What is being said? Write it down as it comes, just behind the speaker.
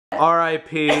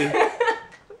R.I.P.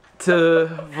 to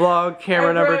vlog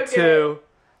camera number 2.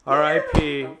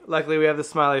 R.I.P. Luckily we have the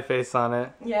smiley face on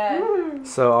it. Yeah.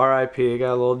 So R.I.P.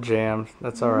 Got a little jam.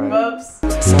 That's alright. Whoops.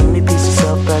 Suddenly piece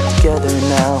yourself back together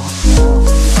now.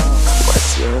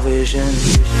 What's your vision?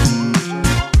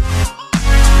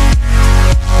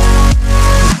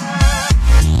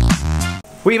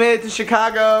 We made it to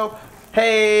Chicago.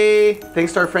 Hey!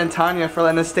 Thanks to our friend Tanya for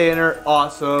letting us stay in her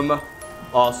awesome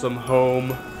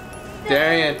home.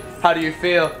 Darian, how do you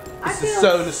feel? This is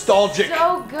so nostalgic.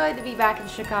 So good to be back in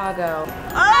Chicago.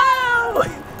 Oh!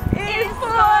 It's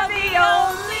for the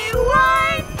only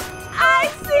one I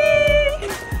see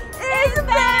is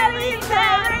very,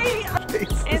 very.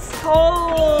 It's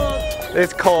cold.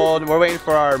 It's cold. We're waiting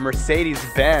for our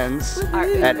Mercedes-Benz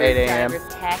at 8 a.m.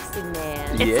 Taxi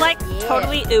man. It's like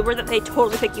totally Uber that they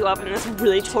totally pick you up in this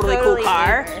really totally cool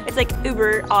car. Uber. It's like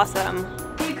Uber awesome.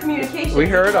 Communication. We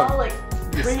heard him. Like,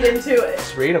 read into it.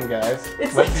 Just read them, guys.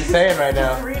 It's What's like, he saying right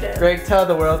now? Read it. Greg, tell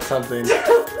the world something.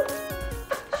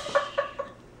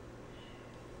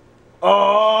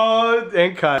 Oh,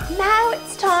 and cut. Now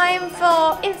it's time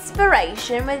for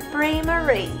inspiration with Brie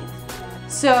Marie.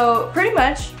 So pretty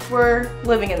much we're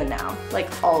living in the now, like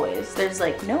always. There's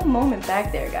like no moment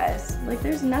back there, guys. Like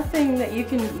there's nothing that you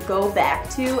can go back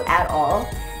to at all.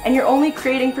 And you're only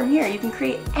creating from here. You can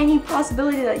create any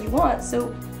possibility that you want.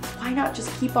 So why not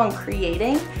just keep on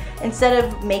creating instead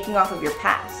of making off of your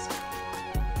past?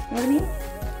 You know what I mean?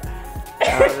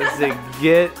 How does it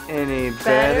get any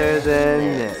better than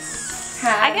this?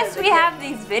 I guess we have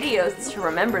these videos to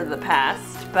remember the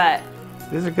past, but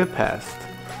These are good past.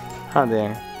 Huh,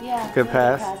 Dan? Yeah. Good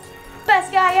past.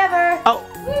 Best guy ever! Oh!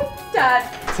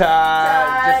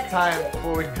 Todd. Just time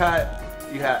before we cut.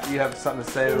 You have something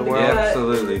to say to the world?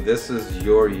 Absolutely. This is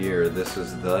your year. This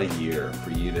is the year for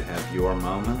you to have your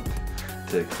moment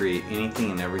to create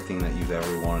anything and everything that you've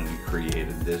ever wanted to create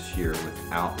this year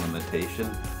without limitation,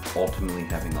 ultimately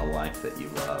having a life that you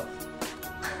love.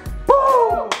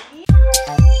 Woo!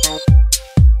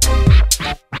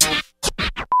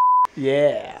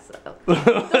 Yeah.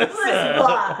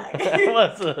 Vlog.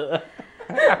 What's up?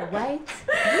 Right?